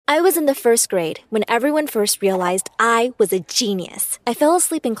I was in the first grade when everyone first realized I was a genius. I fell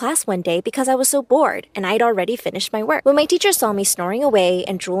asleep in class one day because I was so bored and I'd already finished my work. When my teacher saw me snoring away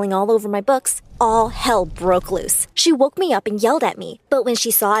and drooling all over my books, all hell broke loose. She woke me up and yelled at me, but when she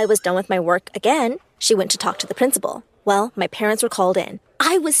saw I was done with my work again, she went to talk to the principal. Well, my parents were called in.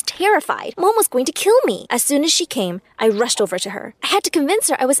 I was terrified. Mom was going to kill me. As soon as she came, I rushed over to her. I had to convince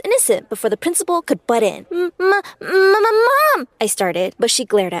her I was innocent before the principal could butt in. Mom! I started, but she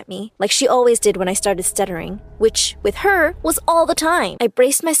glared at me, like she always did when I started stuttering, which, with her, was all the time. I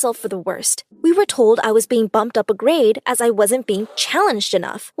braced myself for the worst. We were told I was being bumped up a grade as I wasn't being challenged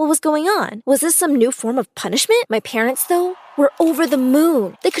enough. What was going on? Was this some new form of punishment? My parents, though, were over the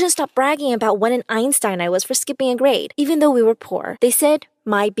moon. They couldn't stop bragging about what an Einstein I was for skipping a grade, even though we were poor. They said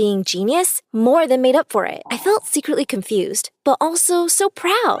my being genius more than made up for it. I felt secretly confused, but also so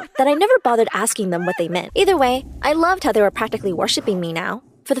proud that I never bothered asking them what they meant. Either way, I loved how they were practically worshiping me now.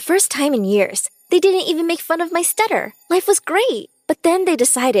 For the first time in years, they didn't even make fun of my stutter. Life was great. But then they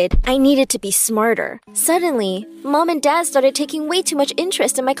decided I needed to be smarter. Suddenly, Mom and Dad started taking way too much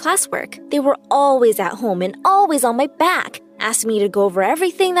interest in my classwork. They were always at home and always on my back, asked me to go over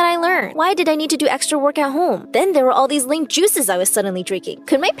everything that I learned. Why did I need to do extra work at home? Then there were all these lame juices I was suddenly drinking.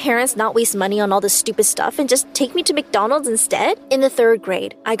 Could my parents not waste money on all this stupid stuff and just take me to McDonald's instead? In the third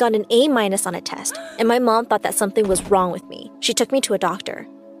grade, I got an A- on a test, and my mom thought that something was wrong with me. She took me to a doctor.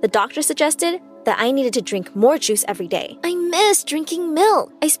 The doctor suggested that I needed to drink more juice every day. I missed drinking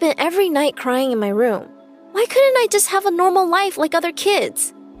milk. I spent every night crying in my room. Why couldn't I just have a normal life like other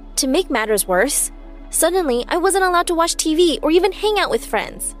kids? To make matters worse, suddenly I wasn't allowed to watch TV or even hang out with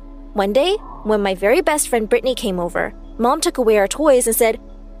friends. One day, when my very best friend Brittany came over, Mom took away our toys and said,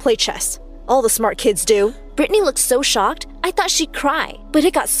 "Play chess. All the smart kids do." Brittany looked so shocked, I thought she'd cry, but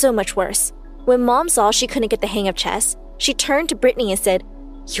it got so much worse. When Mom saw she couldn't get the hang of chess, she turned to Brittany and said,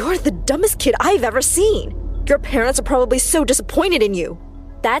 "You're the dumbest kid I've ever seen. Your parents are probably so disappointed in you."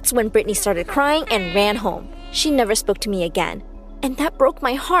 That's when Brittany started crying and ran home. She never spoke to me again, and that broke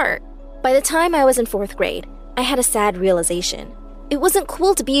my heart. By the time I was in fourth grade, I had a sad realization. It wasn't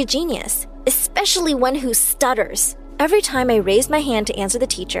cool to be a genius, especially one who stutters. Every time I raised my hand to answer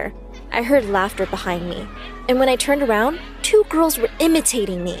the teacher, I heard laughter behind me, and when I turned around, 2 girls were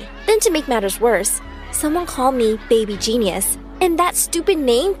imitating me. Then to make matters worse, someone called me Baby Genius, and that stupid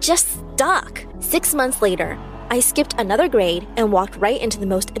name just stuck. 6 months later, I skipped another grade and walked right into the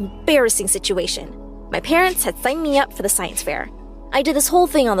most embarrassing situation. My parents had signed me up for the science fair. I did this whole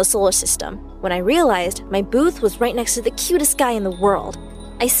thing on the solar system when I realized my booth was right next to the cutest guy in the world.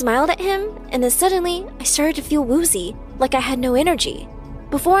 I smiled at him, and then suddenly I started to feel woozy, like I had no energy.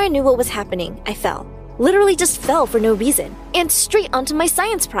 Before I knew what was happening, I fell. Literally just fell for no reason, and straight onto my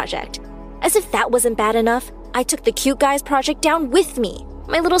science project. As if that wasn't bad enough, I took the cute guy's project down with me.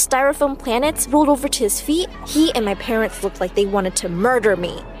 My little styrofoam planets rolled over to his feet. He and my parents looked like they wanted to murder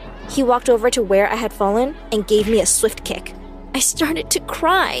me. He walked over to where I had fallen and gave me a swift kick. I started to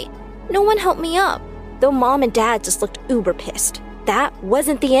cry. No one helped me up, though Mom and Dad just looked uber pissed. That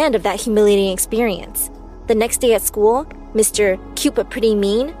wasn't the end of that humiliating experience. The next day at school, Mr. Cute But Pretty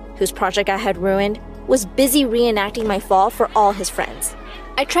Mean, whose project I had ruined, was busy reenacting my fall for all his friends.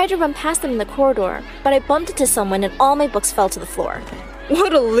 I tried to run past them in the corridor, but I bumped into someone and all my books fell to the floor.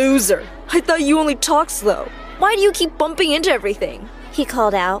 "What a loser! I thought you only talked slow. Why do you keep bumping into everything?" he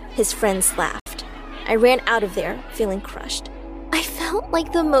called out. His friends laughed. I ran out of there, feeling crushed. I felt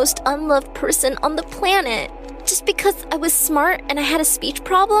like the most unloved person on the planet. Just because I was smart and I had a speech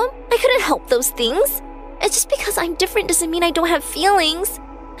problem, I couldn't help those things. And just because I'm different doesn't mean I don't have feelings.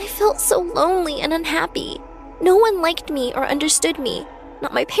 I felt so lonely and unhappy. No one liked me or understood me.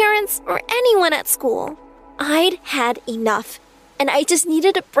 Not my parents or anyone at school. I'd had enough, and I just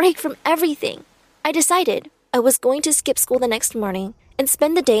needed a break from everything. I decided I was going to skip school the next morning and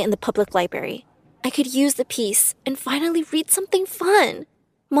spend the day in the public library. I could use the peace and finally read something fun.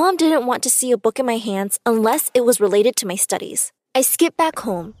 Mom didn't want to see a book in my hands unless it was related to my studies. I skipped back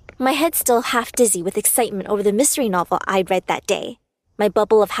home, my head still half dizzy with excitement over the mystery novel I'd read that day. My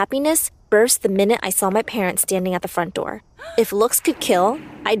bubble of happiness burst the minute I saw my parents standing at the front door. If looks could kill,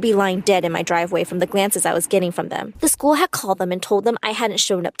 I'd be lying dead in my driveway from the glances I was getting from them. The school had called them and told them I hadn't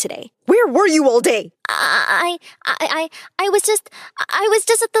shown up today. "Where were you all day?" I was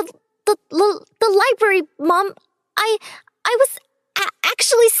just at the library, Mom. I was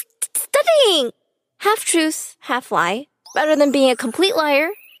actually studying. Half truth, half lie. Better than being a complete liar.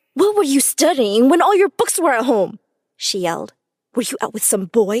 "What were you studying when all your books were at home?" she yelled. "Were you out with some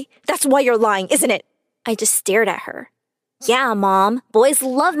boy? That's why you're lying, isn't it?" I just stared at her. "Yeah, Mom. Boys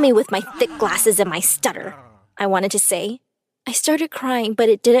love me with my thick glasses and my stutter," I wanted to say. I started crying, but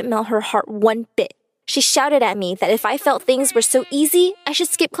it didn't melt her heart one bit. She shouted at me that if I felt things were so easy, I should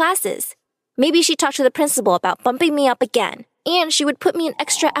skip classes. Maybe she talked to the principal about bumping me up again, and she would put me in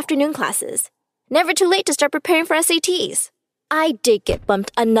extra afternoon classes. Never too late to start preparing for SATs. I did get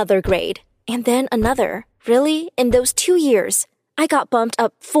bumped another grade, and then another. Really? In those 2 years, I got bumped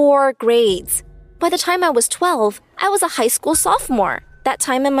up 4 grades. By the time I was 12, I was a high school sophomore. That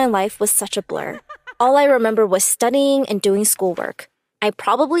time in my life was such a blur. All I remember was studying and doing schoolwork. I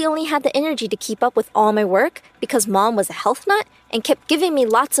probably only had the energy to keep up with all my work because Mom was a health nut and kept giving me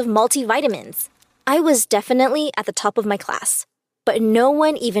lots of multivitamins. I was definitely at the top of my class, but no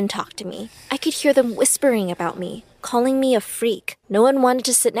one even talked to me. I could hear them whispering about me, calling me a freak. No one wanted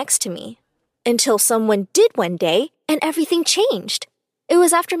to sit next to me. Until someone did one day, and everything changed. It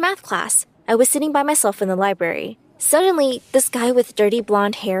was after math class. I was sitting by myself in the library. Suddenly, this guy with dirty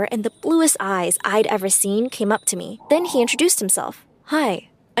blonde hair and the bluest eyes I'd ever seen came up to me. Then he introduced himself. "Hi,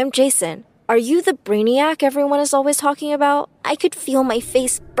 I'm Jason. Are you the brainiac everyone is always talking about?" I could feel my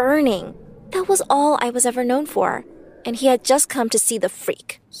face burning. That was all I was ever known for. And he had just come to see the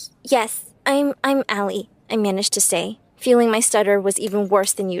freak. "Yes, I'm Allie," I managed to say, feeling my stutter was even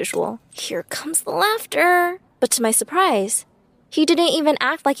worse than usual. Here comes the laughter. But to my surprise, he didn't even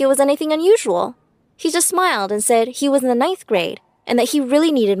act like it was anything unusual. He just smiled and said he was in the 9th grade and that he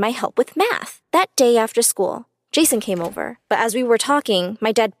really needed my help with math. That day after school, Jason came over. But as we were talking,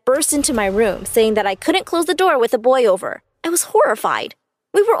 my dad burst into my room saying that I couldn't close the door with a boy over. I was horrified.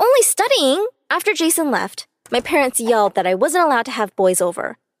 We were only studying. After Jason left, my parents yelled that I wasn't allowed to have boys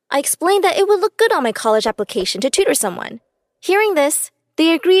over. I explained that it would look good on my college application to tutor someone. Hearing this,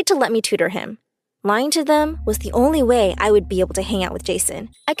 they agreed to let me tutor him. Lying to them was the only way I would be able to hang out with Jason.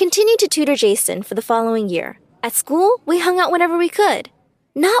 I continued to tutor Jason for the following year. At school, we hung out whenever we could.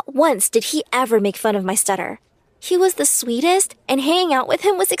 Not once did he ever make fun of my stutter. He was the sweetest, and hanging out with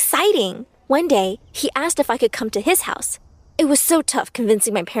him was exciting. One day, he asked if I could come to his house. It was so tough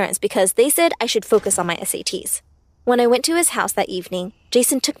convincing my parents because they said I should focus on my SATs. When I went to his house that evening,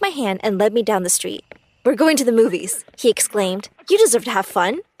 Jason took my hand and led me down the street. "We're going to the movies," he exclaimed. "You deserve to have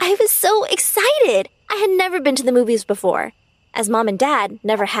fun." I was so excited. I had never been to the movies before, as Mom and Dad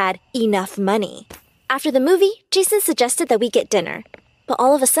never had enough money. After the movie, Jason suggested that we get dinner. But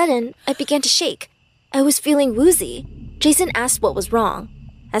all of a sudden, I began to shake. I was feeling woozy. Jason asked what was wrong,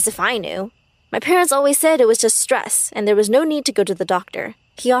 as if I knew. My parents always said it was just stress and there was no need to go to the doctor.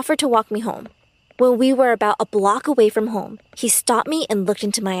 He offered to walk me home. When we were about a block away from home, he stopped me and looked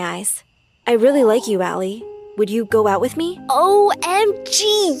into my eyes. "I really like you, Allie. Would you go out with me?" OMG,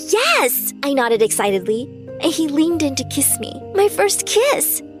 yes! I nodded excitedly, and he leaned in to kiss me. My first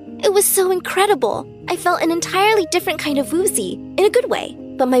kiss! It was so incredible. I felt an entirely different kind of woozy, in a good way.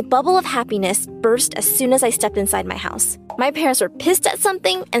 But my bubble of happiness burst as soon as I stepped inside my house. My parents were pissed at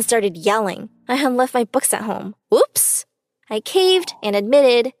something and started yelling. I had left my books at home. Whoops! I caved and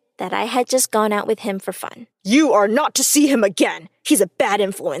admitted that I had just gone out with him for fun. "You are not to see him again. He's a bad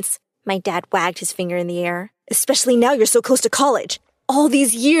influence." My dad wagged his finger in the air. "Especially now you're so close to college. All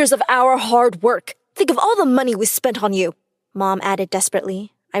these years of our hard work. Think of all the money we spent on you." Mom added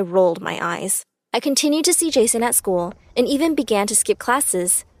desperately. I rolled my eyes. I continued to see Jason at school and even began to skip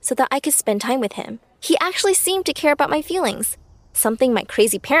classes so that I could spend time with him. He actually seemed to care about my feelings, something my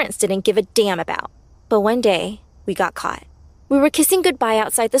crazy parents didn't give a damn about. But one day, we got caught. We were kissing goodbye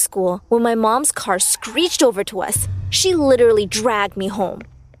outside the school when my mom's car screeched over to us. She literally dragged me home.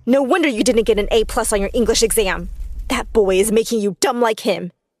 "No wonder you didn't get an A+ on your English exam. That boy is making you dumb like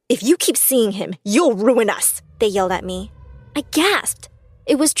him. If you keep seeing him, you'll ruin us," they yelled at me. I gasped.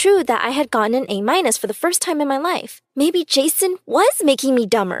 It was true that I had gotten an A- for the first time in my life. Maybe Jason was making me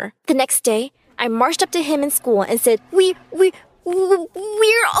dumber. The next day, I marched up to him in school and said, We're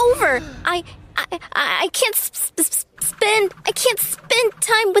over. I can't spend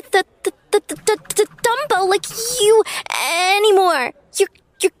time with the dumbbell like you anymore.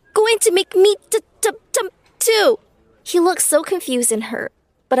 You're going to make me dumb too." He looked so confused and hurt,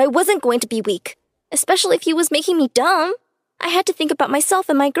 but I wasn't going to be weak, especially if he was making me dumb. I had to think about myself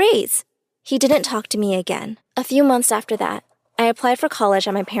and my grades. He didn't talk to me again. A few months after that, I applied for college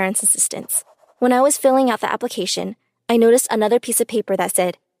at my parents' insistence. When I was filling out the application, I noticed another piece of paper that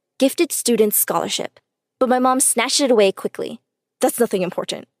said, "Gifted Student Scholarship." But my mom snatched it away quickly. "That's nothing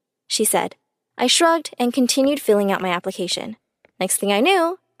important," she said. I shrugged and continued filling out my application. Next thing I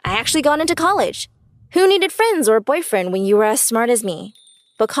knew, I actually got into college. Who needed friends or a boyfriend when you were as smart as me?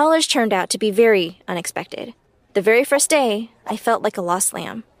 But college turned out to be very unexpected. The very first day, I felt like a lost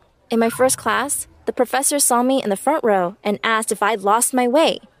lamb. In my first class, the professor saw me in the front row and asked if I'd lost my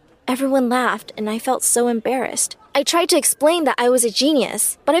way. Everyone laughed and I felt so embarrassed. I tried to explain that I was a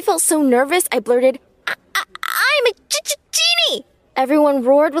genius, but I felt so nervous I blurted, I'm a genie! Everyone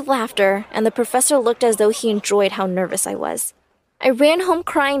roared with laughter, and the professor looked as though he enjoyed how nervous I was. I ran home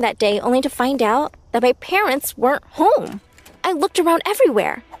crying that day only to find out that my parents weren't home. I looked around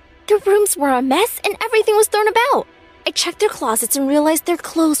everywhere. Their rooms were a mess and everything was thrown about. I checked their closets and realized their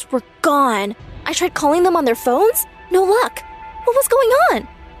clothes were gone. I tried calling them on their phones. No luck. What was going on?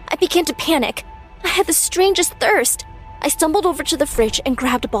 I began to panic. I had the strangest thirst. I stumbled over to the fridge and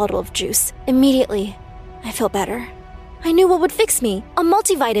grabbed a bottle of juice. Immediately, I felt better. I knew what would fix me, a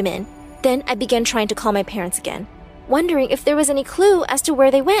multivitamin. Then I began trying to call my parents again, wondering if there was any clue as to where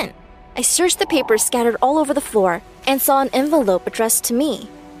they went. I searched the papers scattered all over the floor and saw an envelope addressed to me.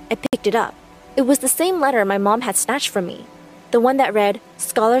 I picked it up. It was the same letter my mom had snatched from me, the one that read,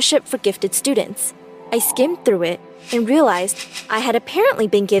 Scholarship for Gifted Students. I skimmed through it and realized I had apparently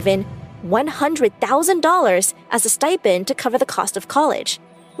been given $100,000 as a stipend to cover the cost of college.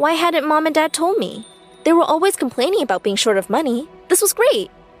 Why hadn't Mom and Dad told me? They were always complaining about being short of money. This was great.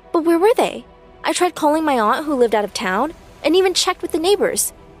 But where were they? I tried calling my aunt who lived out of town and even checked with the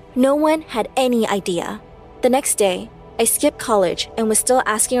neighbors. No one had any idea. The next day, I skipped college and was still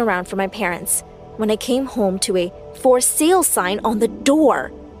asking around for my parents when I came home to a for sale sign on the door.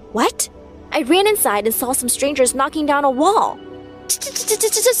 What? I ran inside and saw some strangers knocking down a wall.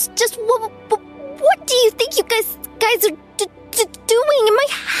 Just what do you think you guys are doing in my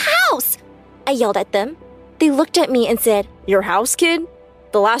house? I yelled at them. They looked at me and said, Your house, kid?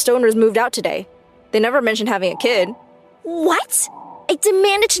 The last owners moved out today. They never mentioned having a kid. What? I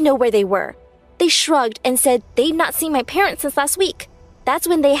demanded to know where they were. They shrugged and said they'd not seen my parents since last week. That's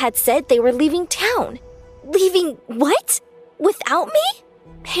when they had said they were leaving town. Leaving what? Without me?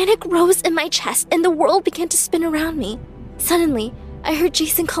 Panic rose in my chest and the world began to spin around me. Suddenly, I heard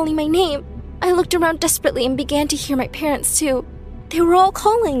Jason calling my name. I looked around desperately and began to hear my parents too. They were all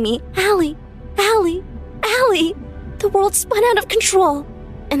calling me, Allie, Allie, Allie. The world spun out of control,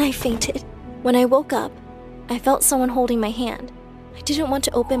 and I fainted. When I woke up, I felt someone holding my hand. I didn't want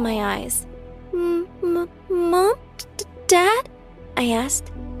to open my eyes. Mom? Dad? I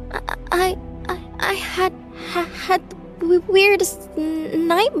asked. I had the weirdest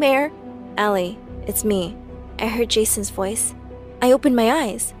nightmare. Allie, it's me. I heard Jason's voice. I opened my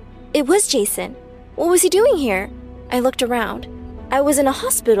eyes. It was Jason. What was he doing here? I looked around. I was in a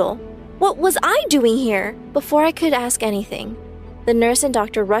hospital. What was I doing here? Before I could ask anything, the nurse and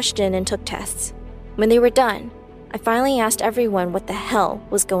doctor rushed in and took tests. When they were done, I finally asked everyone what the hell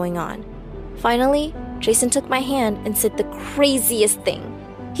was going on. Finally, Jason took my hand and said the craziest thing.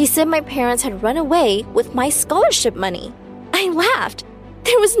 He said my parents had run away with my scholarship money. I laughed.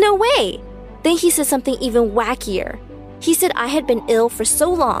 There was no way. Then he said something even wackier. He said I had been ill for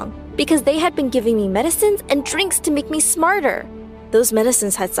so long because they had been giving me medicines and drinks to make me smarter. Those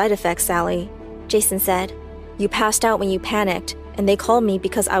medicines had side effects, Sally, Jason said. You passed out when you panicked, and they called me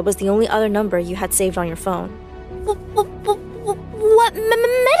because I was the only other number you had saved on your phone. What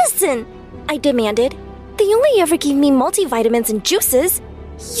medicine? I demanded. They only ever gave me multivitamins and juices.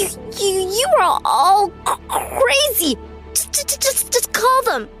 You are all crazy. Just call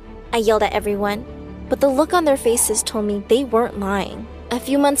them. I yelled at everyone, but the look on their faces told me they weren't lying. A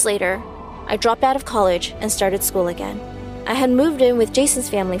few months later, I dropped out of college and started school again. I had moved in with Jason's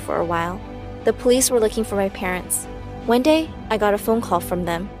family for a while. The police were looking for my parents. One day, I got a phone call from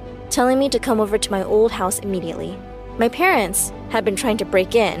them, telling me to come over to my old house immediately. My parents had been trying to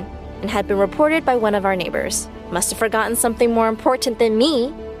break in and had been reported by one of our neighbors. Must have forgotten something more important than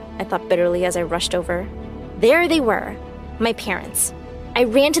me, I thought bitterly as I rushed over. There they were, my parents. I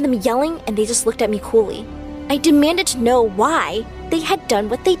ran to them yelling and they just looked at me coolly. I demanded to know why they had done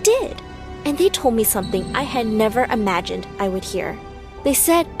what they did. And they told me something I had never imagined I would hear. They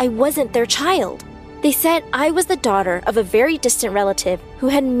said I wasn't their child. They said I was the daughter of a very distant relative who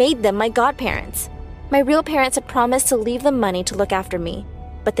had made them my godparents. My real parents had promised to leave them money to look after me,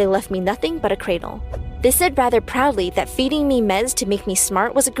 but they left me nothing but a cradle. They said rather proudly that feeding me meds to make me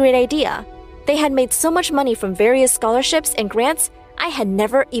smart was a great idea. They had made so much money from various scholarships and grants I had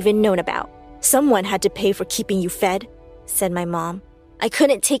never even known about. Someone had to pay for keeping you fed, said my mom. I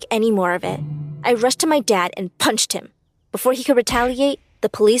couldn't take any more of it. I rushed to my dad and punched him. Before he could retaliate, the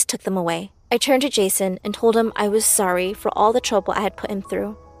police took them away. I turned to Jason and told him I was sorry for all the trouble I had put him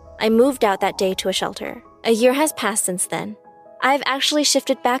through. I moved out that day to a shelter. A year has passed since then. I've actually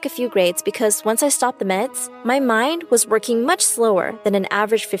shifted back a few grades because once I stopped the meds, my mind was working much slower than an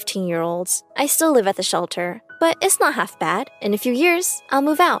average 15-year-old's. I still live at the shelter, but it's not half bad. In a few years, I'll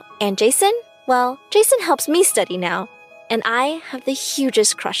move out. And Jason? Well, Jason helps me study now. and I have the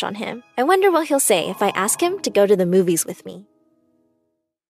hugest crush on him. I wonder what he'll say if I ask him to go to the movies with me.